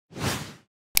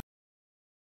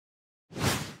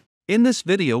In this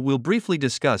video we'll briefly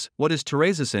discuss what is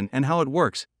Terazosin and how it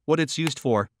works, what it's used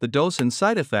for, the dose and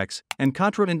side effects, and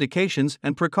contraindications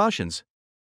and precautions.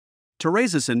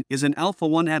 Terazosin is an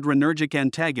alpha-1 adrenergic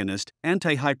antagonist,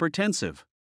 antihypertensive.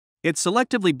 It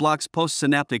selectively blocks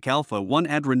post-synaptic alpha-1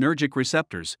 adrenergic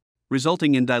receptors,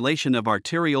 resulting in dilation of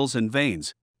arterioles and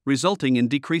veins, resulting in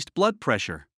decreased blood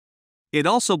pressure. It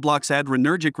also blocks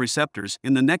adrenergic receptors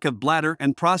in the neck of bladder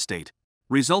and prostate,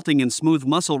 resulting in smooth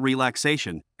muscle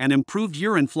relaxation and improved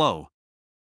urine flow.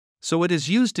 So it is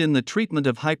used in the treatment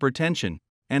of hypertension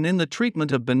and in the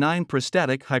treatment of benign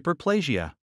prostatic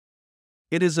hyperplasia.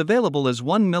 It is available as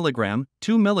 1 mg,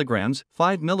 2 mg,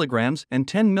 5 mg, and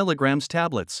 10 mg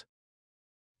tablets.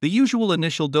 The usual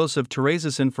initial dose of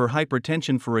Terazosin for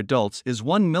hypertension for adults is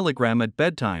 1 mg at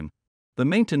bedtime. The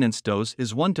maintenance dose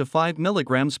is 1 to 5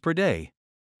 mg per day.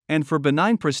 And for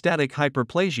benign prostatic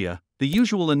hyperplasia, the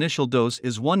usual initial dose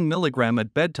is 1 mg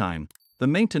at bedtime. The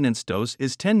maintenance dose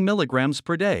is 10 mg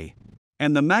per day.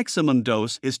 And the maximum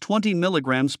dose is 20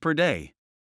 mg per day.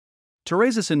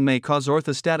 Terazosin may cause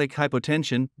orthostatic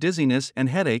hypotension, dizziness and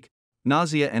headache,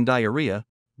 nausea and diarrhea,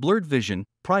 blurred vision,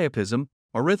 priapism,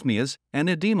 arrhythmias, and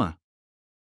edema.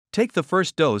 Take the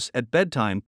first dose at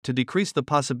bedtime to decrease the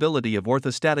possibility of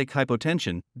orthostatic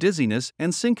hypotension, dizziness,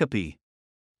 and syncope.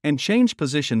 And change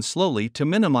position slowly to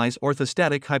minimize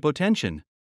orthostatic hypotension.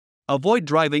 Avoid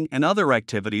driving and other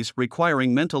activities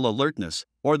requiring mental alertness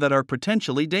or that are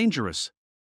potentially dangerous.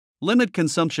 Limit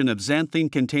consumption of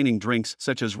xanthine-containing drinks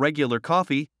such as regular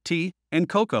coffee, tea, and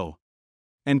cocoa.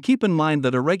 And keep in mind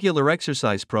that a regular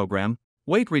exercise program,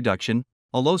 weight reduction,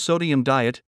 a low-sodium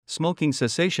diet, smoking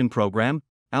cessation program,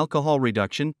 alcohol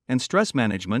reduction, and stress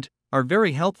management are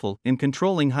very helpful in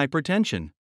controlling hypertension.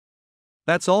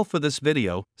 That's all for this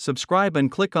video. Subscribe and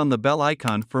click on the bell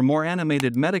icon for more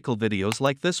animated medical videos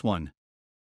like this one.